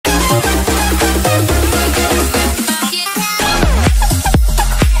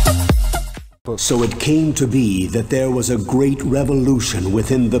So it came to be that there was a great revolution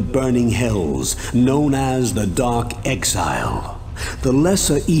within the burning hells, known as the Dark Exile. The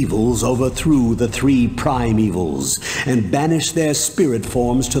lesser evils overthrew the three prime evils and banished their spirit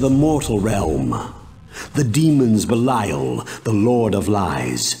forms to the mortal realm. The demons Belial, the Lord of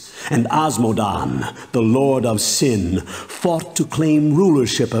Lies, and Asmodan, the Lord of Sin, fought to claim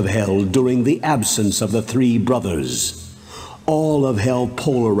rulership of Hell during the absence of the three brothers. All of Hell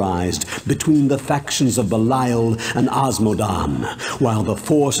polarized between the factions of Belial and Asmodan, while the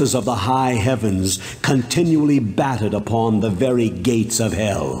forces of the high heavens continually battered upon the very gates of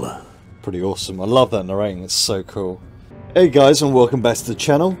Hell. Pretty awesome. I love that narrating. It's so cool. Hey guys, and welcome back to the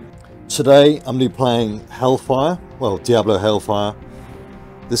channel. Today I'm going to be playing Hellfire. Well, Diablo Hellfire.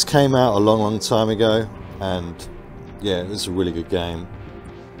 This came out a long time ago, and yeah, it was a really good game.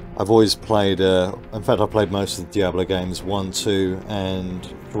 I've always played, in fact I played most of the Diablo games, 1, 2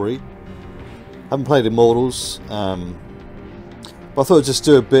 and 3. Haven't played Immortals, but I thought I'd just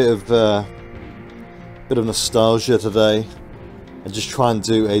do a bit of nostalgia today, and just try and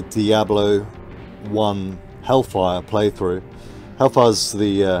do a Diablo 1 Hellfire playthrough. Hellfire's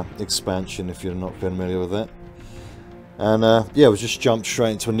the expansion, if you're not familiar with it. And yeah, we'll just jump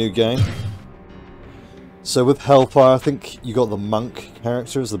straight into a new game. So with Hellfire, I think you got the monk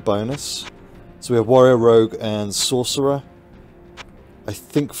character as the bonus. So we have warrior, rogue, and sorcerer. I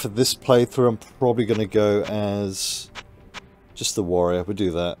think for this playthrough, I'm probably going to go as just the warrior. We'll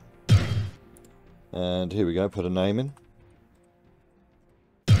do that. And here we go. Put a name in,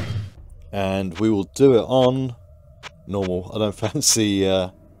 and we will do it on normal. I don't fancy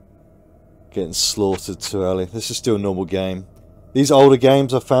getting slaughtered too early. Let's just do a normal game. These older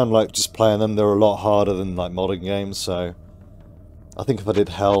games, I found like just playing them, they're a lot harder than like modern games, so I think if I did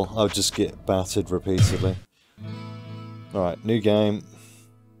Hell, I would just get battered repeatedly. Alright, new game.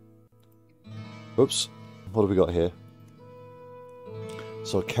 Oops, what have we got here?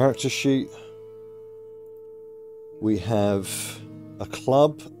 So a character sheet. We have a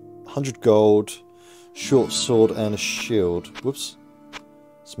club, 100 gold, short sword and a shield. Whoops.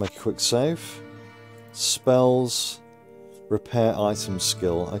 Let's make a quick save. Spells. Repair item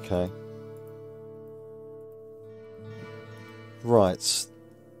skill, okay. Right.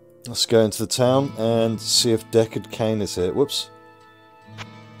 Let's go into the town and see if Deckard Cain is here. Whoops.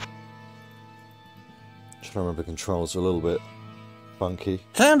 Trying to remember, controls are a little bit funky.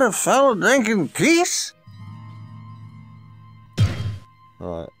 Can't a fellow drink in peace?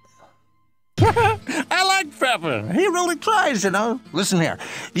 Right. I like Pepper. He really tries, you know. Listen here,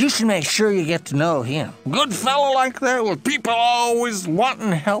 you should make sure you get to know him. Good fellow like that with people always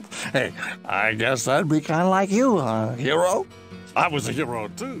wanting help. Hey, I guess I'd be kind of like you, hero. I was a hero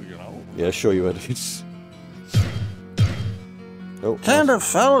too, you know. Yeah, sure you would. Oh, Can't a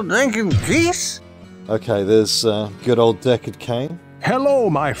fellow drink in peace? okay, there's good old Deckard Cain. Hello,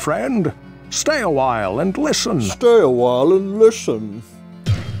 my friend. Stay a while and listen. Stay a while and listen.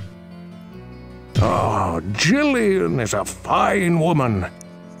 Oh, Jillian is a fine woman,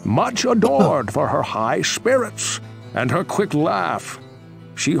 much adored for her high spirits and her quick laugh.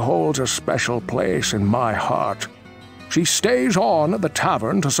 She holds a special place in my heart. She stays on at the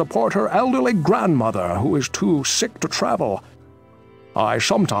tavern to support her elderly grandmother, who is too sick to travel. I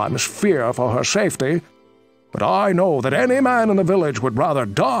sometimes fear for her safety, but I know that any man in the village would rather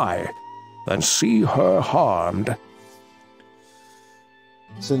die than see her harmed.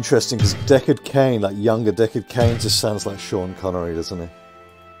 It's interesting because Deckard Cain, that younger Deckard Cain, just sounds like Sean Connery, doesn't he?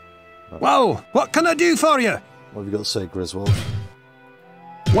 Right. Well, what can I do for you? What have you got to say, Griswold?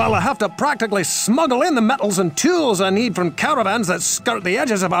 Well, I have to practically smuggle in the metals and tools I need from caravans that skirt the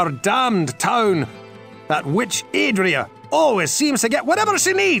edges of our damned town. That witch Adria always seems to get whatever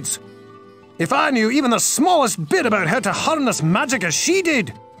she needs. If I knew even the smallest bit about how to harness magic as she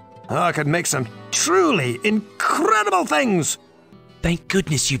did, I could make some truly incredible things. Thank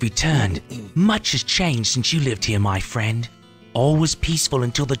goodness you've returned. Much has changed since you lived here, my friend. All was peaceful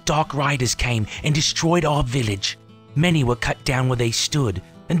until the Dark Riders came and destroyed our village. Many were cut down where they stood,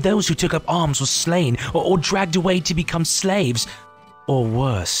 and those who took up arms were slain or dragged away to become slaves, or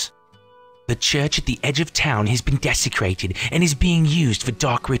worse. The church at the edge of town has been desecrated and is being used for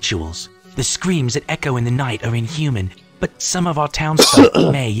dark rituals. The screams that echo in the night are inhuman, but some of our townsfolk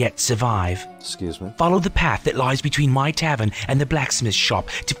may yet survive. Excuse me. Follow the path that lies between my tavern and the blacksmith's shop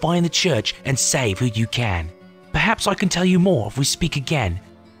to find the church and save who you can. Perhaps I can tell you more if we speak again.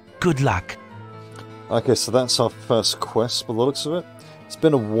 Good luck. Okay, so that's our first quest by the looks of it. It's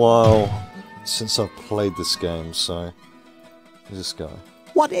been a while since I've played this game, so... Who's this guy?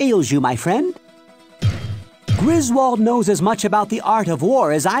 What ails you, my friend? Griswold knows as much about the art of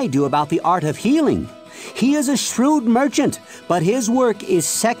war as I do about the art of healing. He is a shrewd merchant, but his work is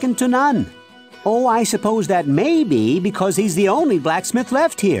second to none. Oh, I suppose that may be because he's the only blacksmith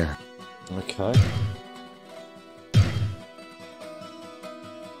left here. Okay.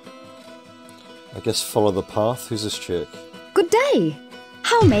 I guess follow the path. Who's this chick? Good day.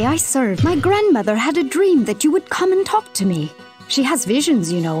 How may I serve? My grandmother had a dream that you would come and talk to me. She has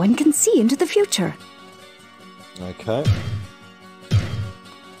visions, you know, and can see into the future. Okay.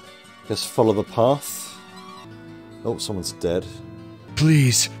 Guess follow the path. Oh, someone's dead.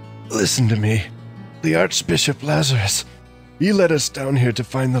 Please, listen to me. The Archbishop Lazarus. He led us down here to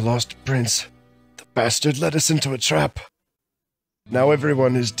find the lost prince. The bastard led us into a trap. Now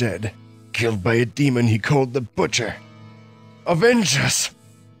everyone is dead, killed by a demon he called the Butcher. Avenge us!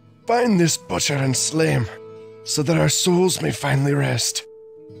 Find this butcher and slay him, so that our souls may finally rest.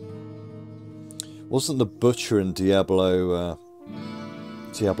 Wasn't the Butcher in Diablo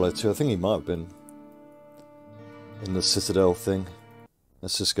 2? I think he might have been in the Citadel thing.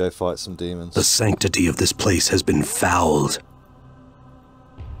 Let's just go fight some demons. The sanctity of this place has been fouled.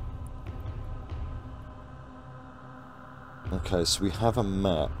 Okay, so we have a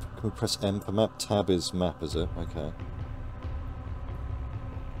map. Can we press M for map? Tab is map, is it? Okay.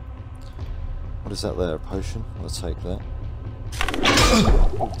 What is that there? A potion? I'll take that.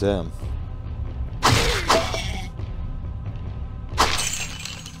 Oh, damn.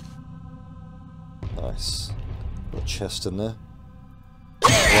 Nice. Got a chest in there.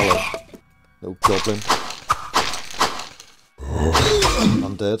 Hello. Little goblin.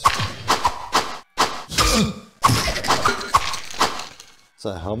 Undead. Is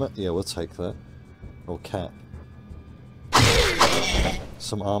that a helmet? Yeah, we'll take that. Or cap.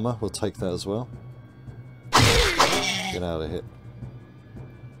 Some armor, we'll take that as well. Get out of here.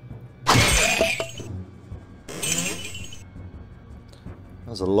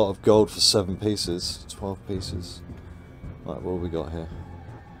 That's a lot of gold for 7 pieces. 12 pieces. Right, what have we got here?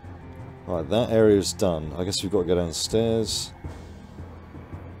 Right, that area's done. I guess we've got to go downstairs.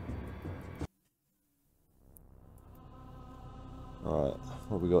 Alright,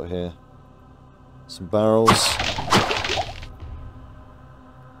 what have we got here? Some barrels.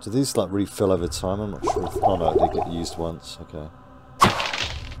 Do these like refill over time? I'm not sure. Oh no, they get used once. Okay.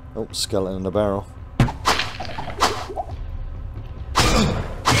 Oh, skeleton in a barrel.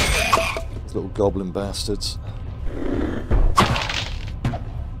 These little goblin bastards.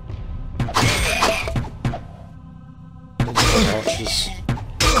 Archers.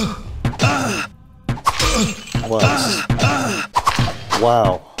 Wow.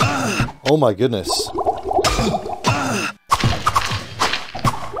 Wow. Oh my goodness.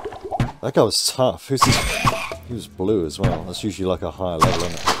 That guy was tough. Who's this? He was blue as well. That's usually like a higher level,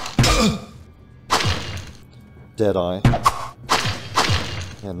 isn't it? Deadeye.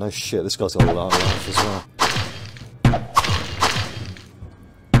 Yeah, no shit. This guy's got a lot of life as well.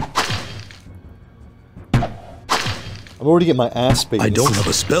 I'm already getting my ass beaten. I don't have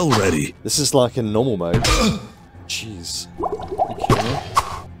a spell ready. This is like in normal mode. Jeez. Are you kidding me?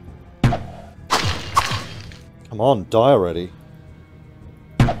 Come on, die already.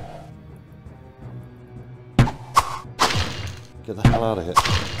 Get the hell out of here.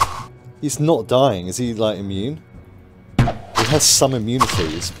 He's not dying. Is he, like, immune? He has some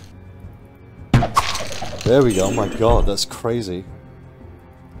immunities. There we go. Oh my god, that's crazy.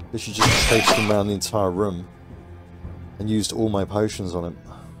 They should just chased him around the entire room. And used all my potions on him.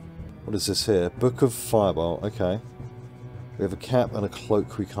 What is this here? Book of Fireball. Okay. We have a cap and a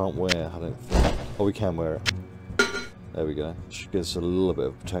cloak we can't wear, I don't think. Oh, we can wear it. There we go. Should give us a little bit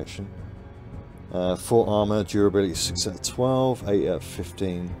of protection. 4 armor, durability 6 out of 12, 8 out of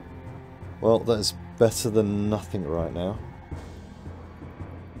 15. Well, that is better than nothing right now.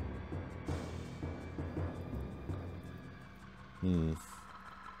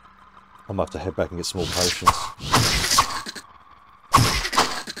 I might have to head back and get some more potions.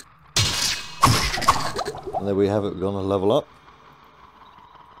 And there we have it, we're going to level up.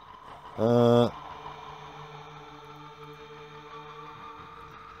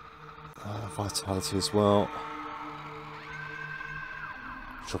 Vitality as well.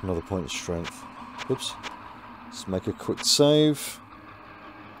 Drop another point of strength. Oops. Let's make a quick save.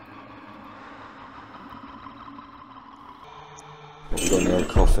 We've got any old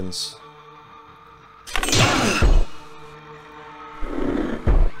coffins.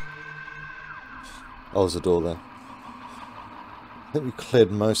 Oh, there's a door there. I think we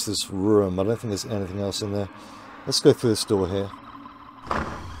cleared most of this room. I don't think there's anything else in there. Let's go through this door here.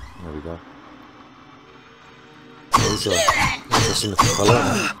 There we go. There's a interesting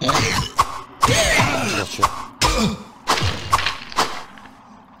colour. Gotcha.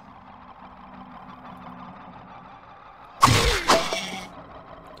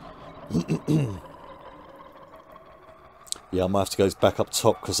 Yeah, I might have to go back up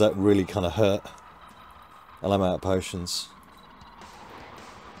top because that really kind of hurt. And I'm out of potions.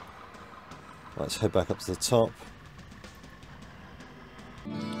 Right, let's head back up to the top.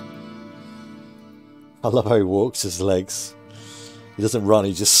 I love how he walks his legs. He doesn't run,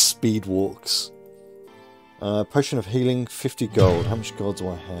 he just speed walks. Potion of healing, 50 gold. How much gold do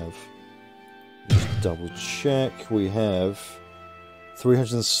I have? Just double check. We have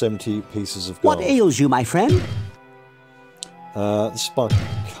 370 pieces of gold. What ails you, my friend? Let's buy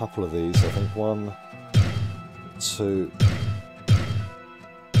a couple of these, I think. 1, 2.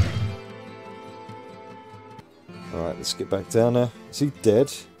 Alright, let's get back down there. Is he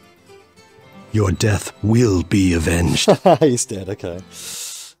dead? Your death will be avenged. He's dead, okay.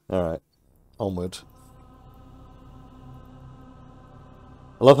 Alright, onward.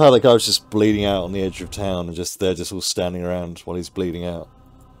 I love how the guy was just bleeding out on the edge of town and they're just all standing around while he's bleeding out.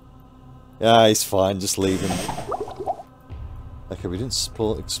 Yeah, he's fine, just leave him. Okay, we didn't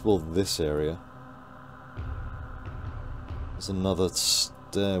explore this area. There's another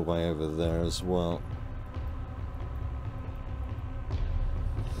stairway over there as well.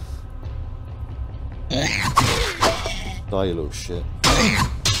 Die, you little shit.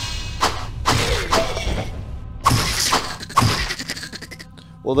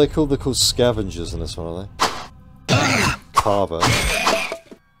 What are they called? They're called scavengers in this one, are they? Carver.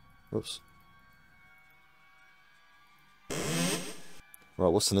 Oops. Right,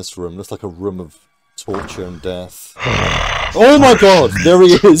 what's in this room? Looks like a room of torture and death. Oh my god! There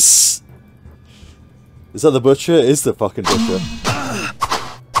he is! Is that the butcher? It is the fucking butcher.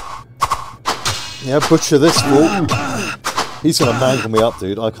 Yeah, butcher this fool. He's gonna mangle me up,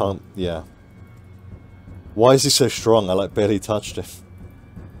 dude. I can't... yeah. Why is he so strong? I like barely touched him.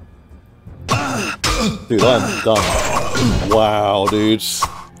 Dude, I'm done. Wow, dude.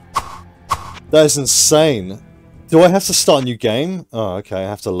 That is insane. Do I have to start a new game? Oh, okay, I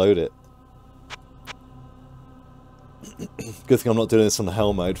have to load it. Good thing I'm not doing this on the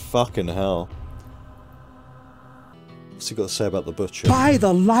hell mode. Fucking hell. What's he got to say about the butcher? By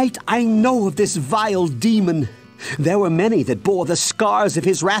the light, I know of this vile demon. There were many that bore the scars of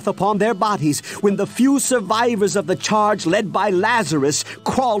his wrath upon their bodies when the few survivors of the charge led by Lazarus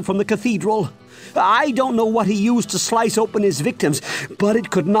crawled from the cathedral. I don't know what he used to slice open his victims, but it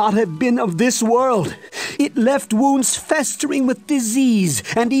could not have been of this world. It left wounds festering with disease,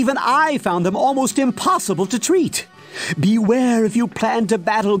 and even I found them almost impossible to treat. Beware if you plan to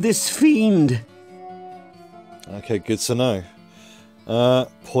battle this fiend. Okay, good to know.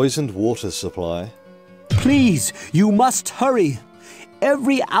 Poisoned water supply. Please, you must hurry.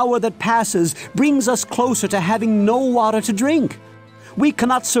 Every hour that passes brings us closer to having no water to drink. We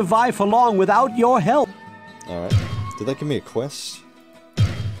cannot survive for long without your help. Alright. Did they give me a quest?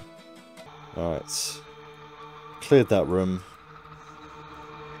 Alright. Cleared that room.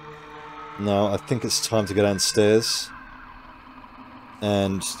 Now, I think it's time to go downstairs.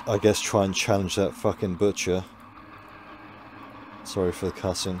 And, I guess, try and challenge that fucking butcher. Sorry for the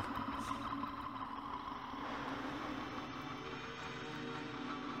cussing.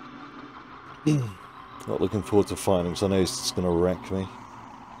 Not looking forward to fighting him because I know he's just going to wreck me.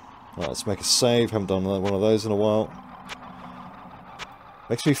 Right, let's make a save. Haven't done one of those in a while.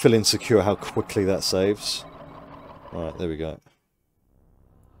 Makes me feel insecure how quickly that saves. Right, there we go.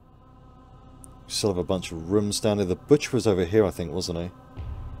 Still have a bunch of rooms down there. The butcher was over here, I think, wasn't he?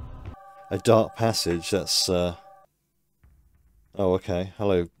 A dark passage, that's... Oh, okay.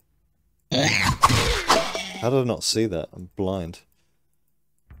 Hello. How did I not see that? I'm blind.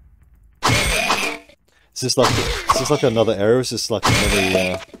 Is this like another area? Is this like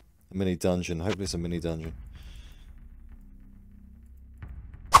a mini dungeon? Hopefully it's a mini dungeon.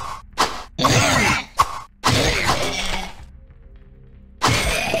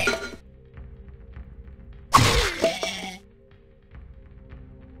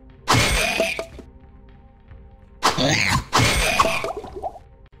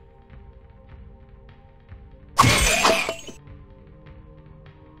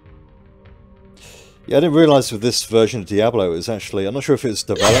 Yeah, I didn't realise with this version of Diablo it was actually... I'm not sure if it's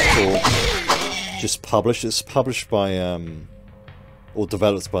developed or just published. It's published by... or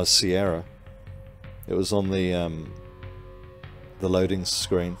developed by Sierra. It was on the loading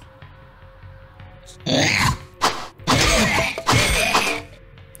screen.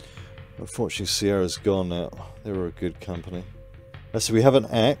 Unfortunately, Sierra's gone now. They were a good company. So we have an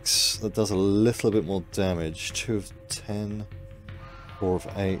axe that does a little bit more damage. 2 of 10, 4 of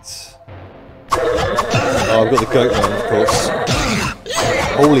 8... Oh, I've got the goat man, of course.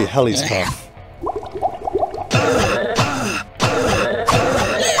 Holy hell, he's tough.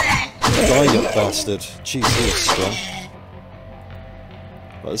 Die, you bastard. Jeez, he is strong.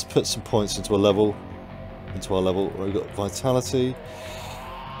 Right, let's put some points into a level. Into our level. We've got vitality.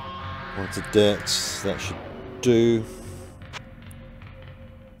 Points of dex. That should do.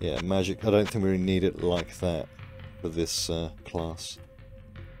 Yeah, magic. I don't think we really need it like that for this class.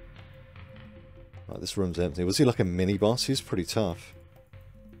 Right, this room's empty. Was he like a mini boss? He's pretty tough.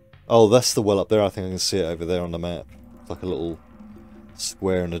 Oh, that's the well up there. I think I can see it over there on the map. It's like a little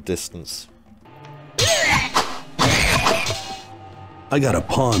square in the distance. I gotta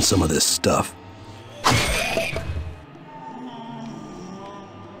pawn some of this stuff.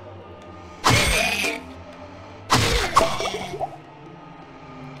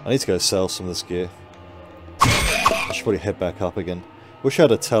 I need to go sell some of this gear. I should probably head back up again. Wish I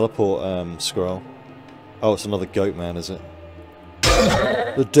had a teleport scroll. Oh, it's another goat man, is it?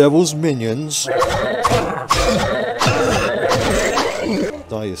 The devil's minions!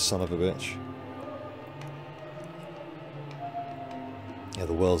 Die, you son of a bitch. Yeah,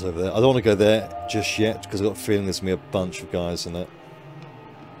 the well's over there. I don't want to go there just yet, because I've got a feeling there's going to be a bunch of guys in it.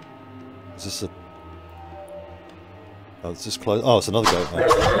 Is this a... Oh, it's just close. Oh, it's another goat man.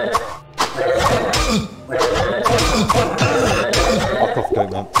 Fuck off,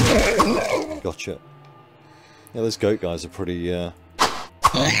 goat man. Gotcha. Yeah, those goat guys are pretty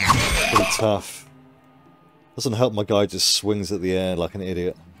tough. Doesn't help my guy just swings at the air like an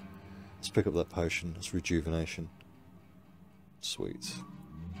idiot. Let's pick up that potion. That's rejuvenation. Sweet.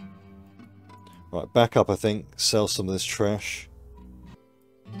 Right, back up, I think. Sell some of this trash.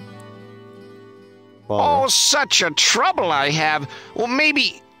 Oh, such a trouble I have. Well,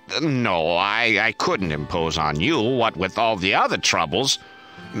 maybe... No, I couldn't impose on you, what with all the other troubles.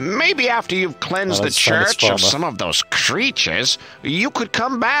 Maybe after you've cleansed the church of some of those creatures, you could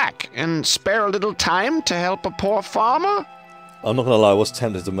come back and spare a little time to help a poor farmer? I'm not gonna lie, I was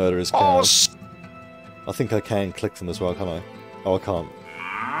tempted to murder his cows. I think I can click them as well, can't I? Oh, I can't.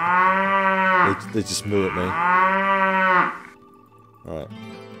 They just moo at me. Alright.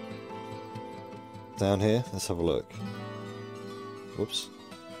 Down here, let's have a look. Whoops.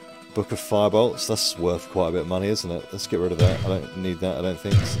 Book of Firebolts, that's worth quite a bit of money, isn't it? Let's get rid of that. I don't need that, I don't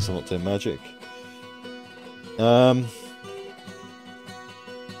think, since I'm not doing magic. Then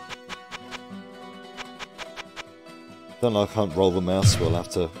I can't roll the mouse, so I'll have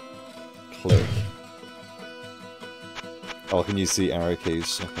to click. Oh, I can use the arrow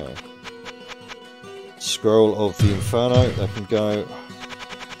keys, okay. Scroll of the Inferno, that can go.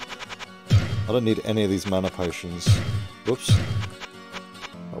 I don't need any of these mana potions. Whoops.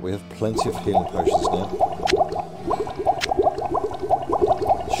 Oh, we have plenty of healing potions now.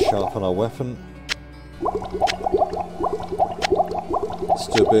 Sharpen our weapon. Let's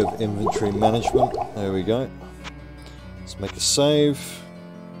do a bit of inventory management. There we go. Let's make a save.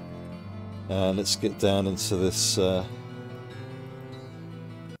 And let's get down into this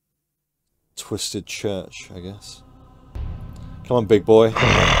twisted church, I guess. Come on, big boy.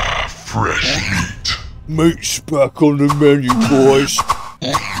 Fresh meat. Meat's back on the menu, boys.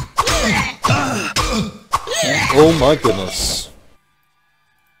 Oh my goodness.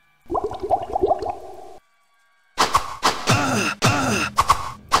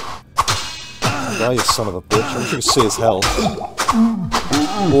 Die, you son of a bitch. I wish you could see his health.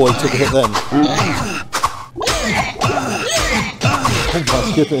 Oh, he took a hit then. Oh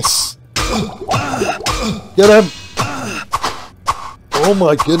my goodness. Get him! Oh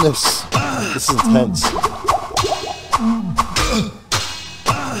my goodness. This is intense.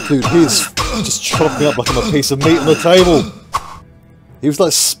 Dude, he's just chopping up like I'm a piece of meat on the table. He was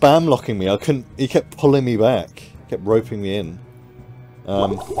like spam locking me. I couldn't. He kept pulling me back. He kept roping me in.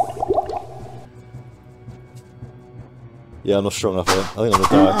 Yeah, I'm not strong enough here. I think I'm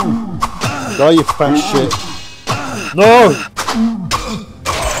gonna die. Die, you fat shit. No!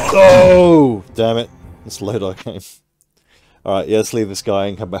 Oh! Damn it. Let's load our game. Alright, yeah, let's leave this guy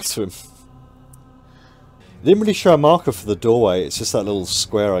and come back to him. It didn't really show a marker for the doorway, it's just that little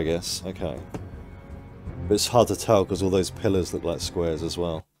square, I guess. Okay. But it's hard to tell because all those pillars look like squares as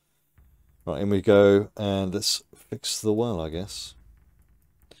well. Right, in we go, and let's fix the well, I guess.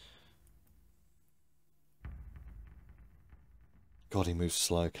 God, he moves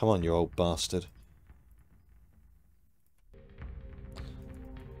slow. Come on, you old bastard.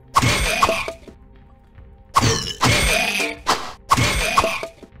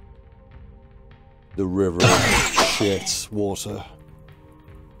 The river of shit water.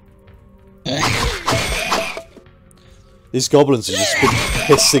 These goblins have just been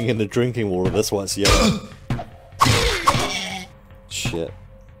pissing in the drinking water, that's why it's yellow. Shit.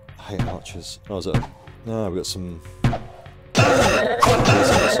 I hate archers. Oh, is it? No, we've got some...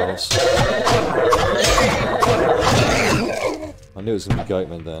 I I knew it was going to be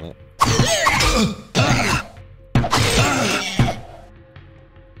Goatmen down it.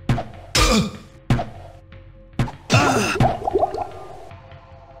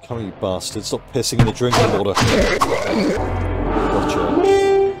 Come on, you bastard. Stop pissing in the drinking water. Gotcha.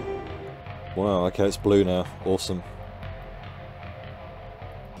 Wow, okay, it's blue now. Awesome.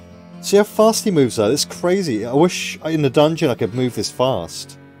 See how fast he moves though? It's crazy. I wish in the dungeon I could move this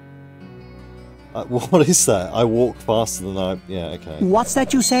fast. What is that? I walk faster than I... Yeah, okay. What's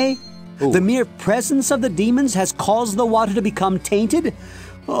that you say? Ooh. The mere presence of the demons has caused the water to become tainted?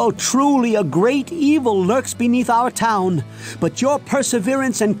 Oh, truly a great evil lurks beneath our town. But your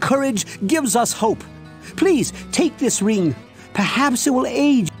perseverance and courage gives us hope. Please, take this ring. Perhaps it will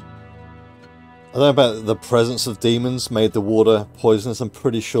aid. I don't know about the presence of demons made the water poisonous. I'm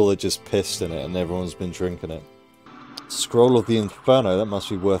pretty sure they just pissed in it and everyone's been drinking it. Scroll of the Inferno, that must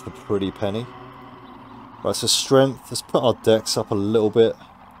be worth a pretty penny. Right, so strength, let's put our dex up a little bit.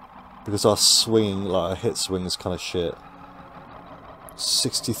 Because our swinging, like our hit swing is kind of shit.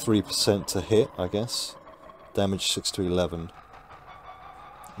 63% to hit, I guess. Damage 6 to 11.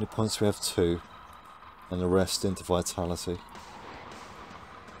 How many points do we have? 2. And the rest into vitality.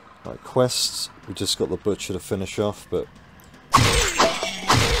 Right, quests. We just got the butcher to finish off, but...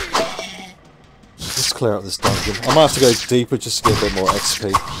 Let's clear out this dungeon. I might have to go deeper just to get a bit more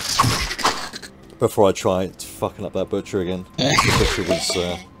XP. Before I try fucking up that butcher again. The butcher was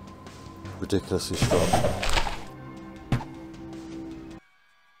ridiculously strong.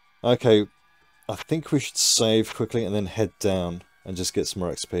 Okay, I think we should save quickly and then head down and just get some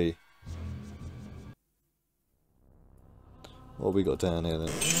more XP. What have we got down here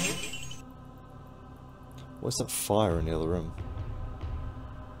then? Where's that fire in the other room?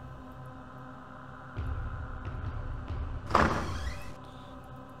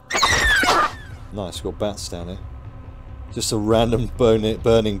 Nice, we've got bats down here. Just a random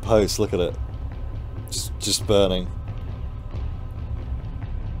burning post, look at it. Just burning.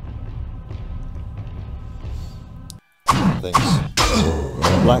 Things.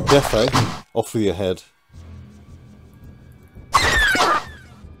 Black Death, eh? Off with your head.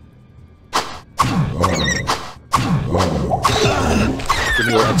 Give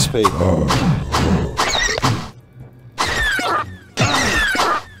me your XP.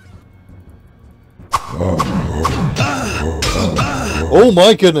 Oh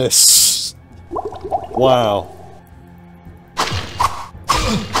my goodness! Wow.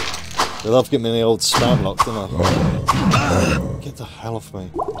 They love getting me in the old spam lock, don't they? Get the hell off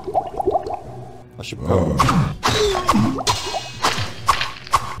me. I should put...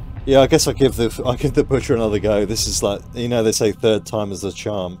 Yeah, I guess I give the butcher another go. This is like, you know, they say third time is the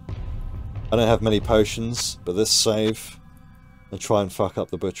charm. I don't have many potions, but this save and try and fuck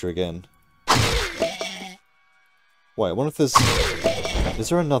up the butcher again. Wait, I wonder if there's... Is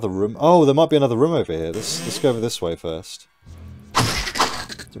there another room? Oh, there might be another room over here. Let's go over this way first.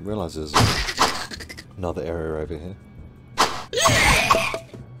 Didn't realise there's another area over here.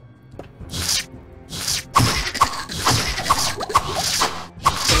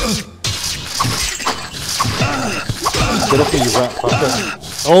 Get off me, you rat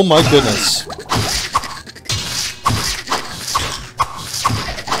fucker. Oh my goodness.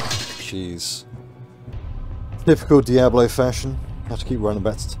 Jeez. Typical Diablo fashion. Have to keep running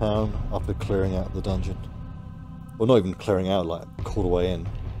back to town after clearing out the dungeon. Well, not even clearing out, like, quarter way in.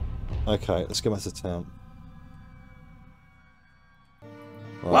 Okay, let's go back to town.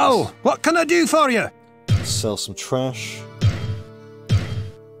 Right. Well, what can I do for you? Sell some trash.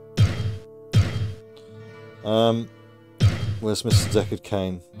 Where's Mr. Deckard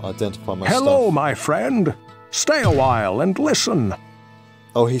Kane? Identify my Hello, stuff. my friend. Stay a while and listen.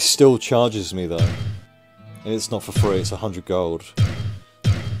 Oh, he still charges me, though. And it's not for free, it's 100 gold.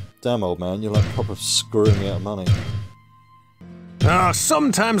 Damn, old man, you're like proper screwing me out of money. Oh,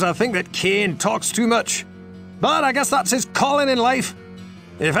 sometimes I think that Kane talks too much. But I guess that's his calling in life.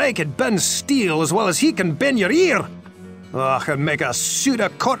 If I could bend steel as well as he can bend your ear, I could make a suit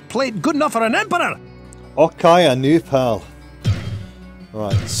of court plate good enough for an emperor. Okay, a new pal.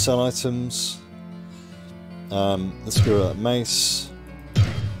 Right, sell items. Let's get rid of that mace.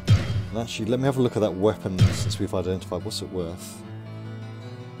 And actually, let me have a look at that weapon since we've identified. What's it worth?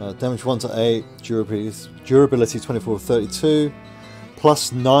 Damage 1 to 8, durability 24 to 32,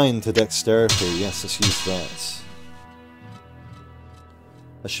 plus 9 to dexterity. Yes, let's use that.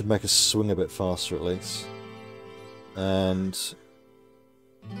 That should make us swing a bit faster at least. And...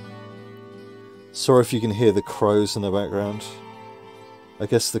 sorry if you can hear the crows in the background. I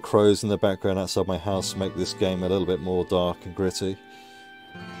guess the crows in the background outside my house make this game a little bit more dark and gritty.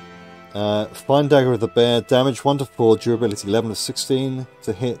 Fine Dagger of the Bear, damage 1 to 4, durability 11 to 16,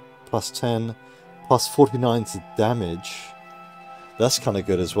 to hit plus 10, plus 49 to damage. That's kind of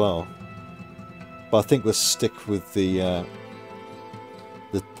good as well. But I think we'll stick with the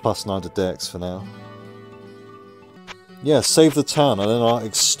plus 9 to dex for now. Yeah, save the town and then I'll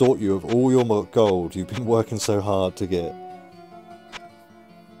extort you of all your gold you've been working so hard to get.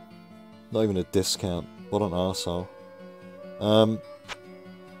 Not even a discount. What an arsehole.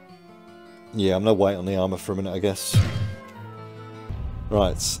 Yeah, I'm gonna wait on the armor for a minute, I guess.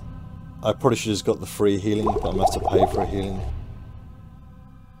 Right. I probably should have just got the free healing, but I'm gonna have to pay for a healing.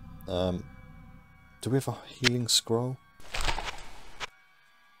 Do we have a healing scroll?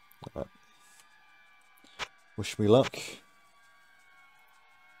 Alright. Wish me luck.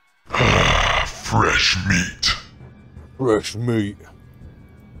 Fresh meat. Fresh meat.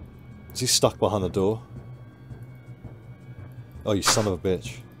 Is he stuck behind the door? Oh, you son of a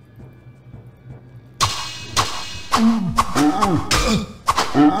bitch.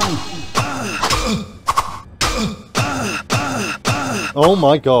 Oh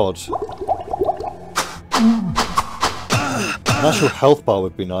my god. An actual health bar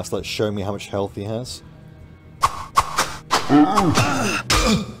would be nice, like show me how much health he has.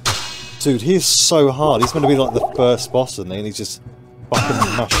 Dude, he is so hard. He's going to be like the first boss in there and he's just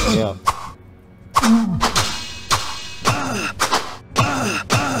fucking mashing me up.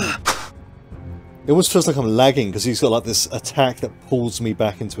 It almost feels like I'm lagging because he's got like this attack that pulls me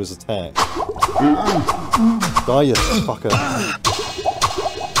back into his attack. Die, you fucker.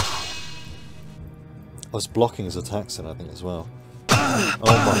 I was blocking his attacks then, I think, as well. Oh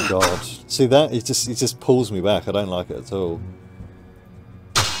my god. See that? He just pulls me back. I don't like it at all.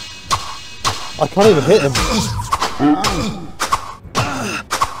 I can't even hit him.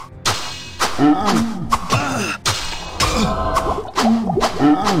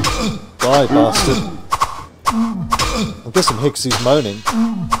 Die, bastard. I'm guessing Hicksy's moaning.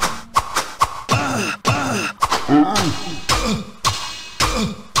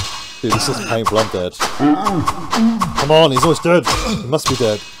 Dude, this is painful. I'm dead. Come on, he's almost dead. He must be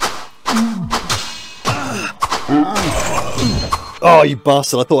dead. Oh, you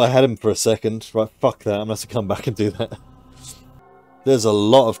bastard. I thought I had him for a second. Right, fuck that. I'm going to have to come back and do that. There's a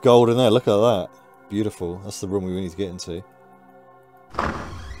lot of gold in there. Look at that. Beautiful. That's the room we need to get into.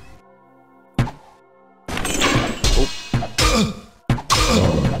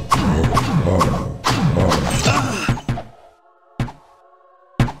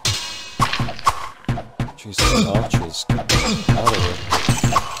 Jesus, archers. Get out of here.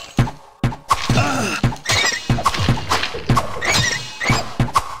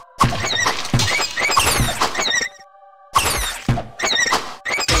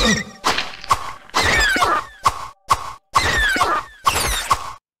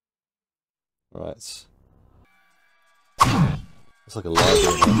 Right. It's like a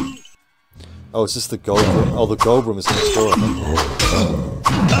library. Oh, is this the gold room? Oh, the gold room is next door, I think.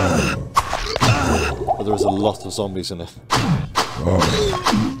 Oh, there is a lot of zombies in it.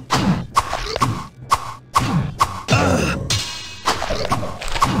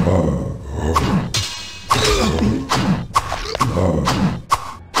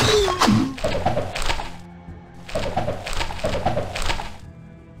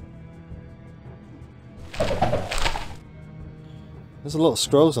 There's a lot of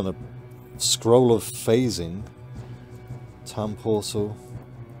scrolls on a scroll of phasing. Town portal.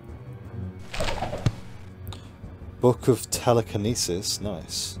 Book of telekinesis.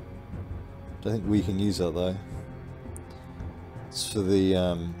 Nice. Don't think we can use that though. It's for the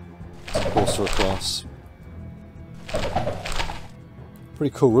sorcerer class.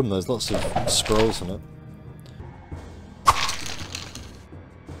 Pretty cool room. There's lots of scrolls in it.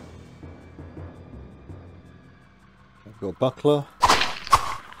 I've got a buckler.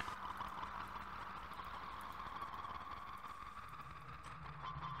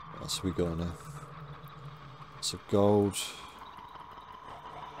 What else have we got in here? Lots of gold.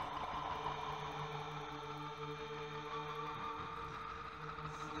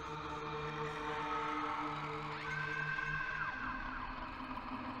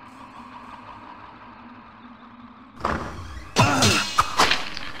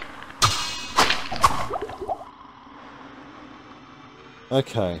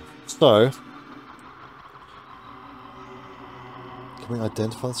 Okay, so can we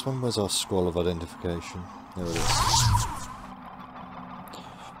identify this one? Where's our scroll of identification? There it is.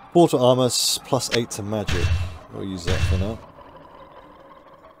 Portal armor +8 to magic. We'll use that for now.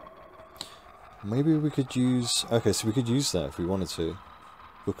 Maybe we could use... Okay, so we could use that if we wanted to.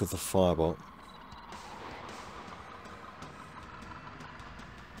 Book of the Firebolt.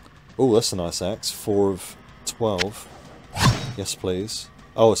 Oh, that's a nice axe. 4 of 12. Yes, please.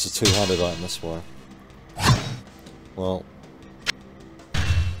 Oh, it's a two-handed item, that's why. Well,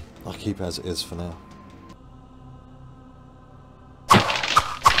 I'll keep it as it is for now.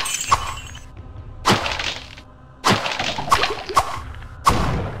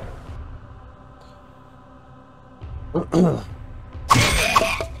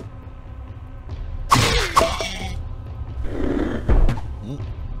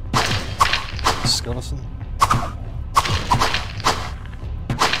 Skeleton.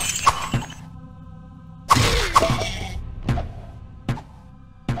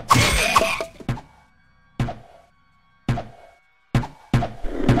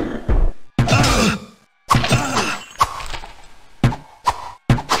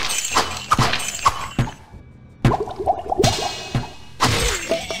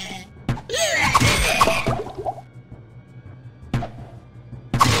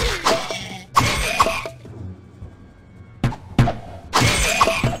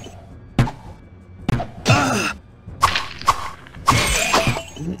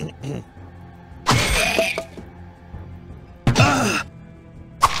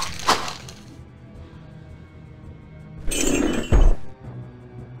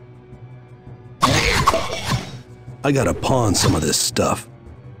 I gotta pawn some of this stuff.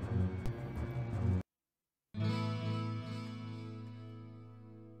 I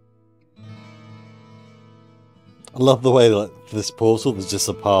love the way that this portal is just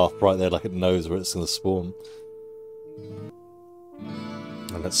a path right there, like it knows where it's going to spawn.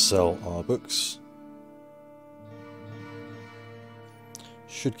 And let's sell our books.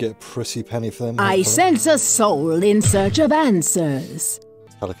 Should get a pretty penny for them. I sense a soul in search of answers.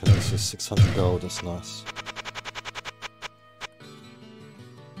 Telekinesis, 600 gold, that's nice.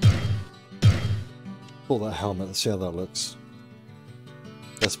 Pull that helmet, let's see how that looks.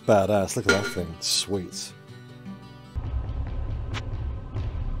 That's badass, look at that thing, sweet.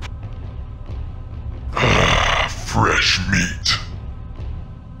 Fresh meat.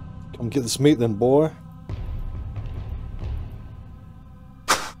 Come get this meat then, boy.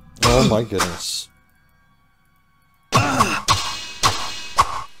 Oh my goodness.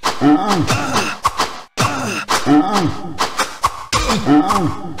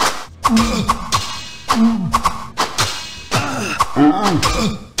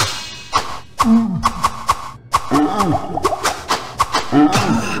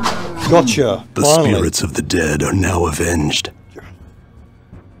 Gotcha! The Finally. spirits of the dead are now avenged.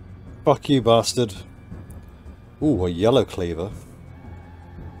 Fuck you, bastard. Ooh, a yellow cleaver.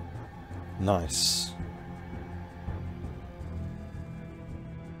 Nice.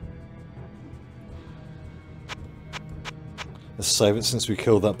 Let's save it since we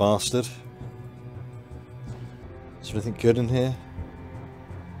killed that bastard. Is there anything good in here?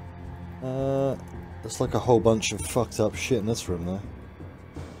 There's like a whole bunch of fucked up shit in this room though.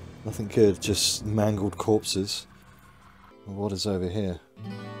 Nothing good, just mangled corpses. What is over here?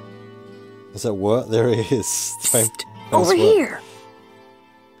 Is that what? There he is. Over here!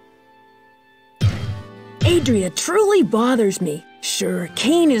 Adria truly bothers me. Sure,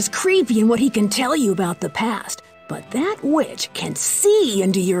 Cain is creepy in what he can tell you about the past, but that witch can see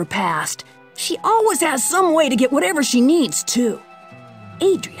into your past. She always has some way to get whatever she needs, too.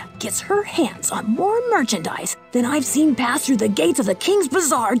 Adria gets her hands on more merchandise than I've seen pass through the gates of the King's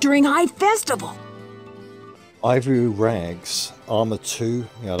Bazaar during High Festival. Ivory rags, armor 2.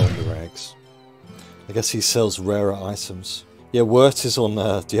 Yeah, I don't want the rags. I guess he sells rarer items. Yeah, Wirt is on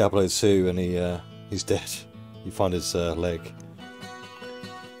Diablo 2 and he's dead. You find his leg.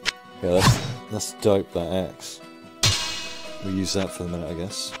 Yeah, that's dope, that axe. We'll use that for the minute, I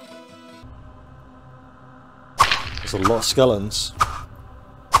guess. There's a lot of skeletons.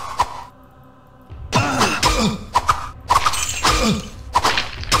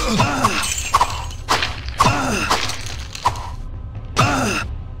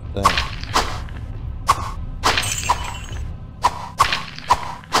 There.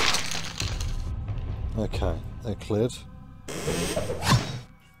 Okay, they're cleared.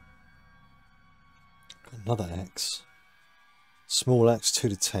 Another axe. Small axe 2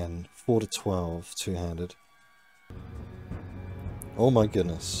 to 10, 4 to 12, two-handed. Oh my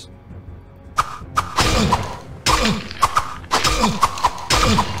goodness.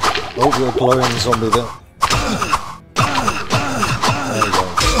 Oh, you're a glowing zombie there. There we go.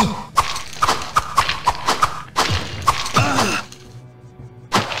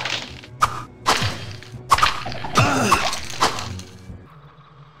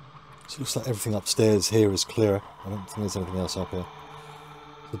 So it looks like everything upstairs here is clearer. I don't think there's anything else up here.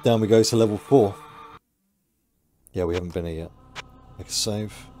 So down we go to level 4. Yeah, we haven't been here yet. Make a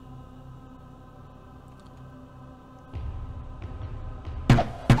save.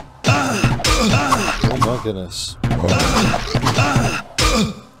 my goodness.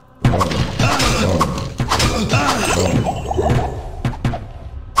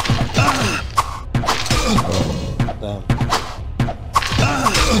 Damn.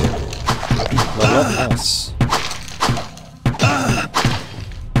 Nice.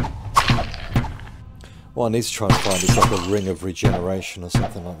 What I need to try and find is like a ring of regeneration or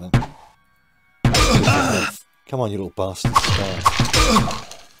something like that. Come on, you little bastard.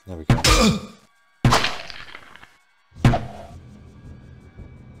 There we go.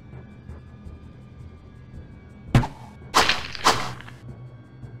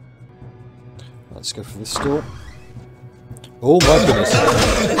 Let's go for this door. Oh my goodness.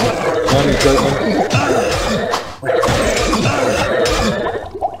 Down you go, man.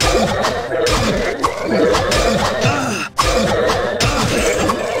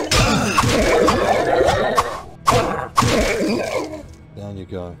 Down you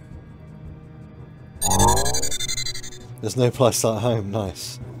go. There's no place like home,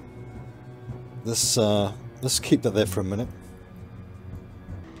 nice. Let's keep that there for a minute.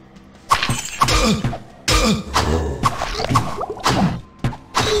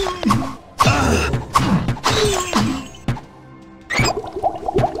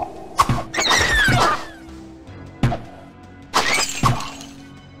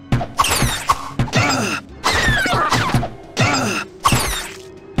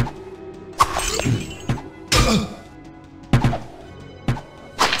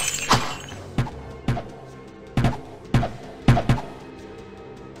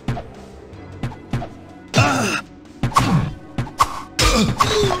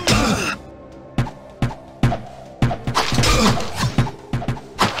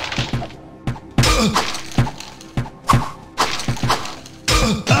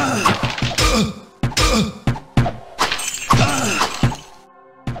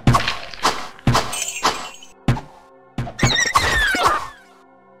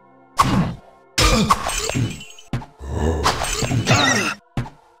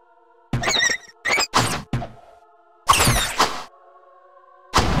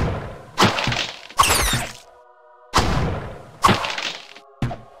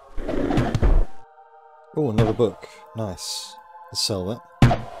 Oh, another book. Nice. Let's sell that.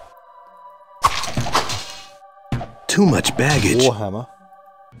 Too much baggage. Warhammer.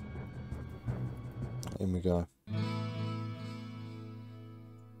 In we go.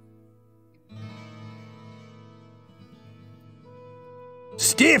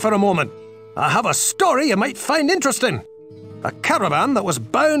 Stay for a moment. I have a story you might find interesting. A caravan that was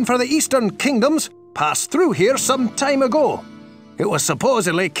bound for the Eastern Kingdoms passed through here some time ago. It was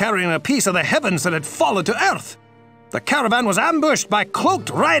supposedly carrying a piece of the heavens that had fallen to earth. The caravan was ambushed by cloaked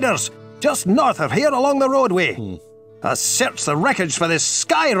riders just north of here along the roadway. I searched the wreckage for this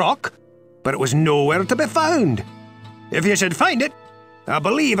sky rock, but it was nowhere to be found. If you should find it, I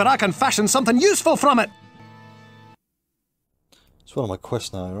believe that I can fashion something useful from it. It's one of my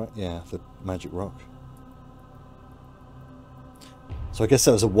quests now, right? Yeah, the magic rock. So I guess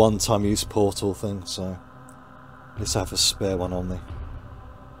that was a one-time use portal thing, so at least I have a spare one on me.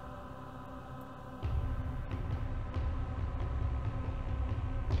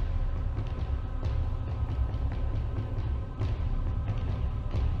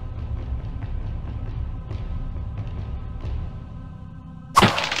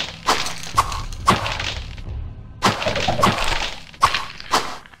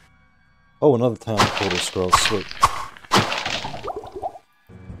 Oh, another town portal scroll, sweet.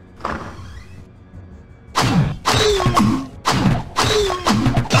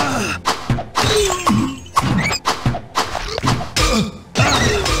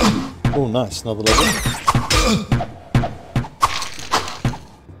 Oh, nice, another level.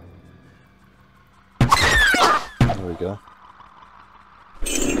 There we go.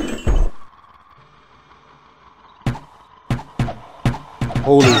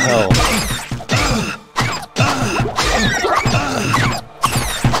 Holy hell.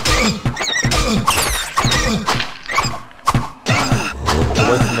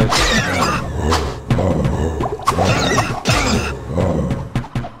 Away from me.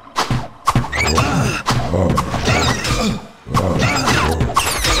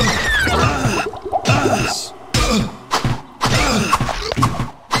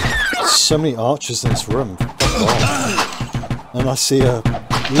 So many archers in this room. Fuck off. And I see a...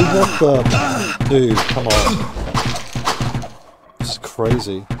 What the... Dude, come on. This is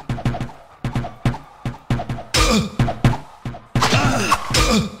crazy.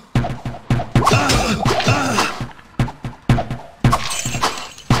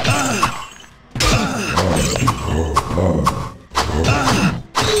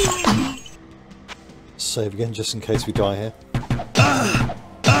 save again just in case we die here.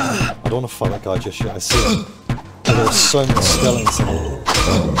 I don't want to fight that guy just yet. I see him. There are so many skeletons in here.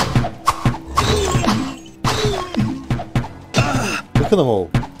 Look at them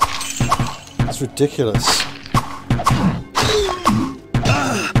all. It's ridiculous.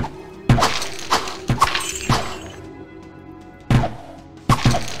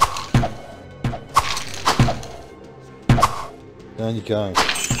 Down you go.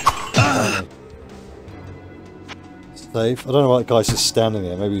 Save. I don't know why that guy's just standing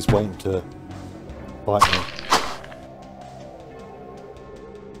there. Maybe he's waiting to bite me.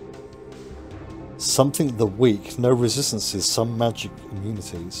 Something the weak. No resistances. Some magic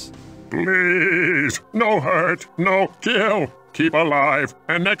immunities. Please, no hurt, no kill. Keep alive,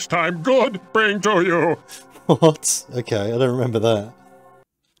 and next time good bring to you. What? Okay, I don't remember that.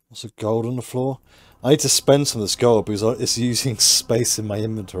 What's the gold on the floor? I need to spend some of this gold because it's using space in my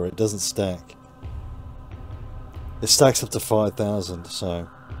inventory. It doesn't stack. It stacks up to 5,000, so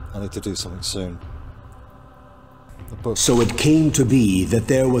I need to do something soon. So it came to be that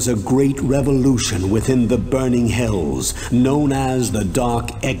there was a great revolution within the burning hells, known as the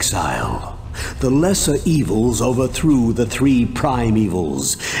Dark Exile. The lesser evils overthrew the three prime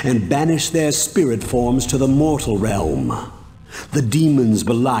evils and banished their spirit forms to the mortal realm. The demons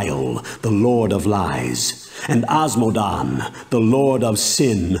Belial, the Lord of Lies, and Asmodan, the Lord of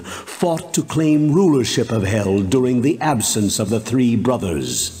Sin, fought to claim rulership of Hell during the absence of the three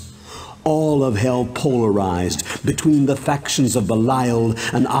brothers. All of Hell polarized between the factions of Belial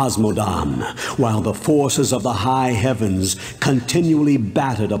and Asmodan, while the forces of the high heavens continually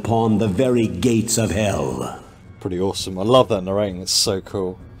battered upon the very gates of Hell. Pretty awesome. I love that narrating. It's so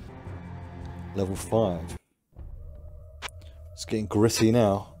cool. Level 5. It's getting gritty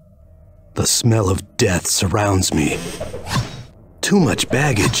now. The smell of death surrounds me. Too much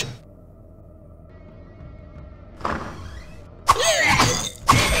baggage.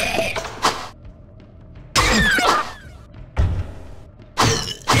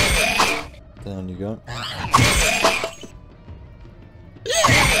 Down you go.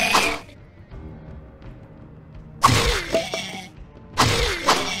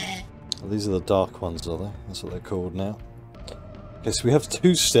 Well, these are the dark ones, are they? That's what they're called now. Okay, so we have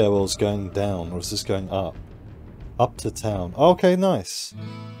 2 stairwells going down, or is this going up? Up to town. Oh, okay, nice.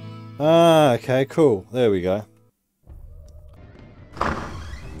 Ah, okay, cool. There we go.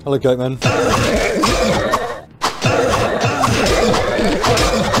 Hello, Goatman.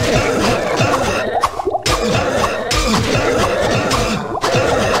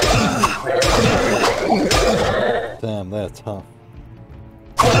 Damn, they're tough.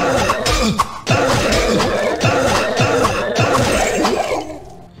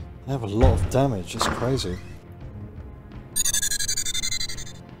 They have a lot of damage, it's crazy.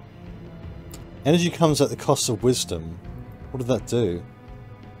 Energy comes at the cost of wisdom. What did that do?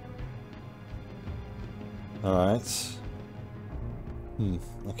 Alright.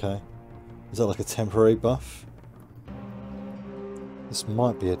 Okay. Is that like a temporary buff? This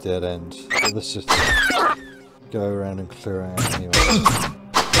might be a dead end. But let's just go around and clear out anyway.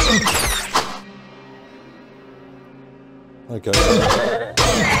 Okay.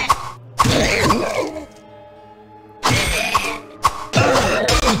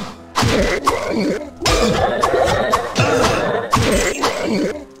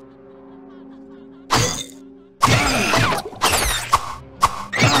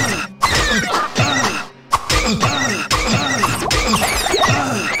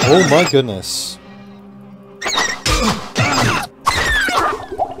 Oh my goodness.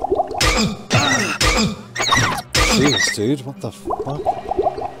 Jeez, dude, what the fuck?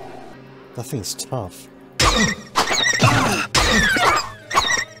 That thing's tough.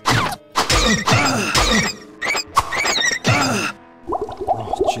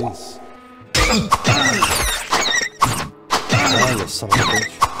 Oh, jeez. Oh, you son of a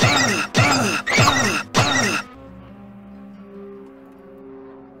bitch.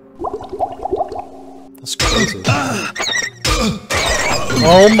 That's crazy.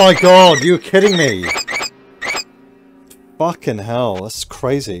 Oh my god, you're kidding me! Fucking hell, that's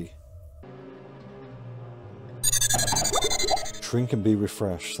crazy. Drink and be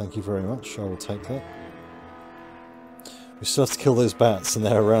refreshed. Thank you very much. I will take that. We still have to kill those bats and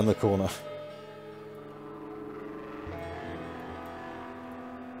they're around the corner.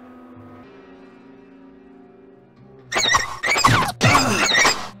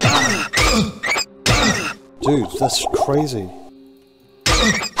 Dude, that's crazy.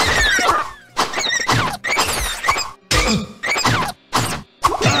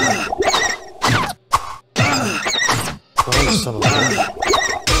 Oh, son of a bitch.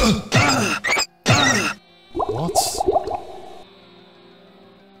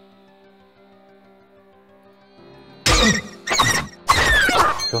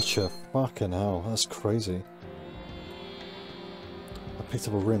 Gotcha. Fucking hell, that's crazy. I picked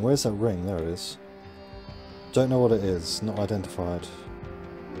up a ring. Where's that ring? There it is. Don't know what it is. Not identified.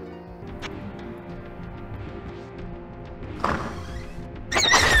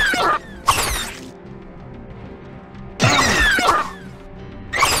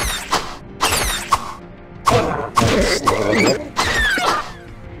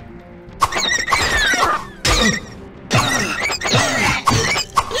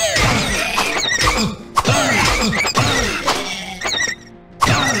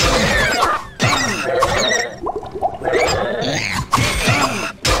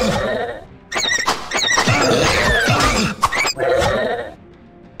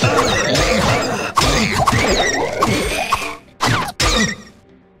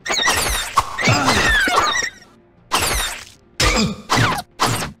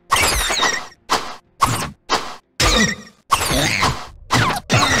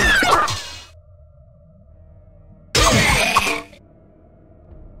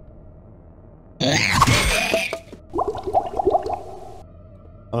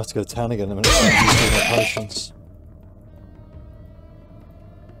 I'll have to go to town again in a minute to use my potions.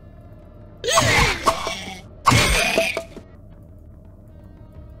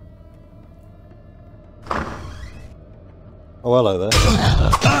 Oh, hello there.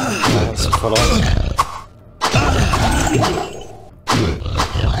 That's quite like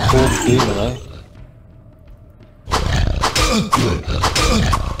poor demon, eh?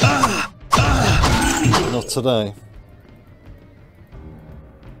 Not today.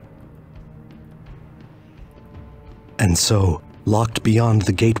 And so, locked beyond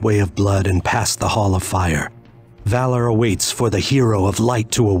the gateway of blood and past the hall of fire, valor awaits for the hero of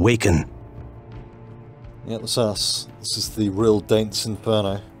light to awaken. Yeah, that's us. This is the real Dante's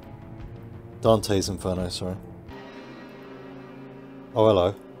Inferno. Dante's Inferno, sorry. Oh,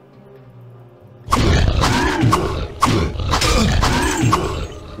 hello.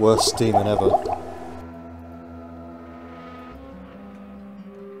 Worst demon ever.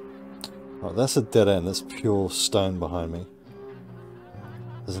 Right, that's a dead end. That's pure stone behind me.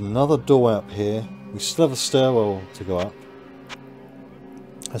 There's another door up here. We still have a stairwell to go up.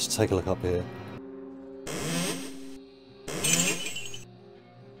 Let's take a look up here.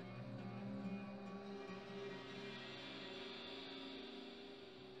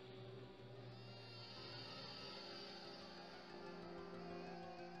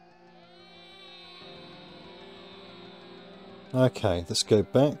 Okay, let's go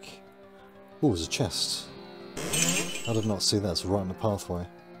back. Oh, there's a chest. I did not see that. It's right in the pathway.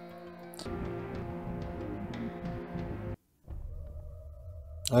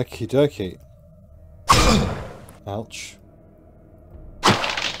 Okie dokie. Ouch.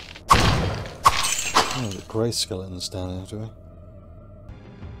 Oh, the grey skeletons down here, do we?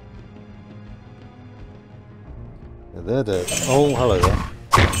 Yeah, they're dead. Oh, hello there.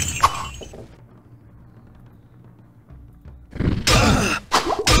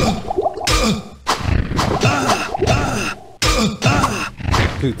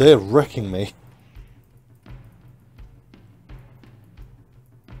 Dude, they're wrecking me.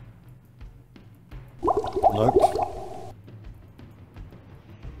 Nope.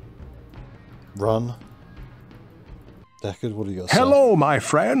 Run. Deckard, what do you got to say? Hello, my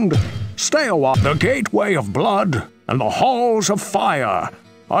friend. Stay a while. The gateway of blood and the halls of fire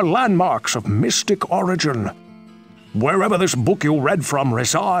are landmarks of mystic origin. Wherever this book you read from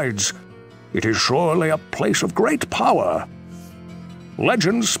resides, it is surely a place of great power.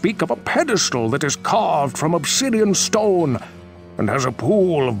 Legends speak of a pedestal that is carved from obsidian stone and has a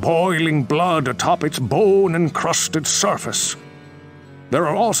pool of boiling blood atop its bone-encrusted surface. There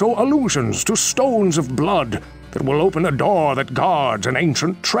are also allusions to stones of blood that will open a door that guards an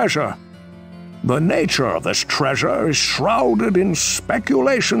ancient treasure. The nature of this treasure is shrouded in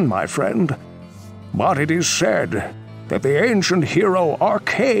speculation, my friend, but it is said that the ancient hero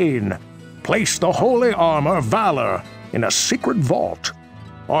Arcane placed the holy armor Valor in a secret vault.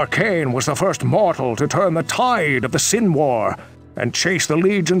 Arcane was the first mortal to turn the tide of the Sin War and chase the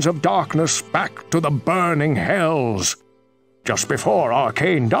legions of darkness back to the burning hells. Just before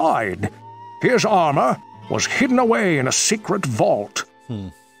Arcane died, his armor was hidden away in a secret vault.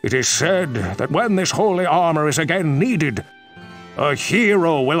 It is said that when this holy armor is again needed, a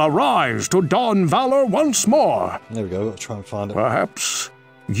hero will arise to don valor once more. There we go, I'll try and find it. Perhaps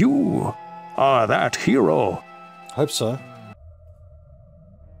you are that hero. Hope so.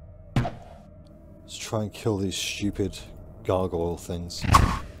 Let's try and kill these stupid gargoyle things.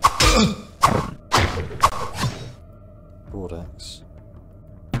 Broad axe.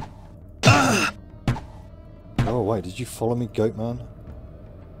 Oh wait, did you follow me, Goatman?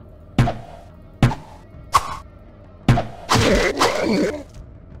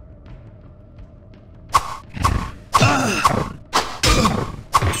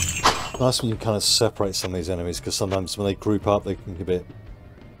 Nice when you kind of separate some of these enemies, because sometimes when they group up, they can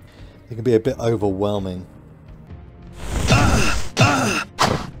be a bit overwhelming.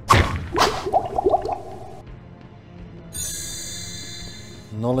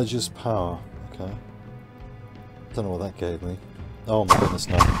 Knowledge is power. Okay. Don't know what that gave me. Oh my goodness,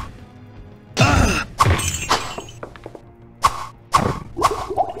 no.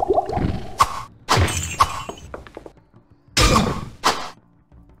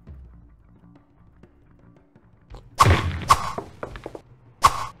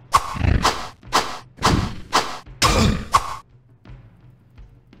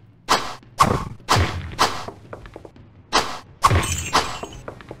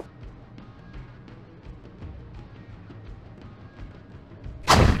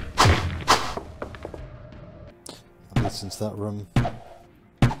 Into that room.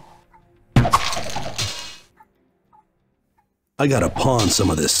 I gotta pawn some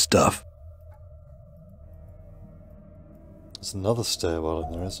of this stuff. There's another stairwell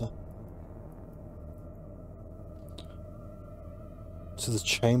in there, is there? To the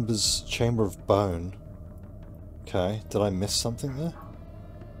chamber of bone. Okay, did I miss something there?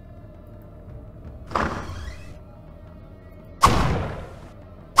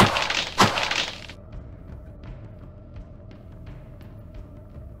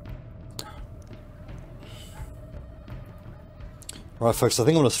 Right folks, I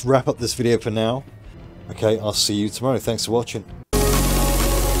think I'm going to wrap up this video for now. Okay, I'll see you tomorrow. Thanks for watching.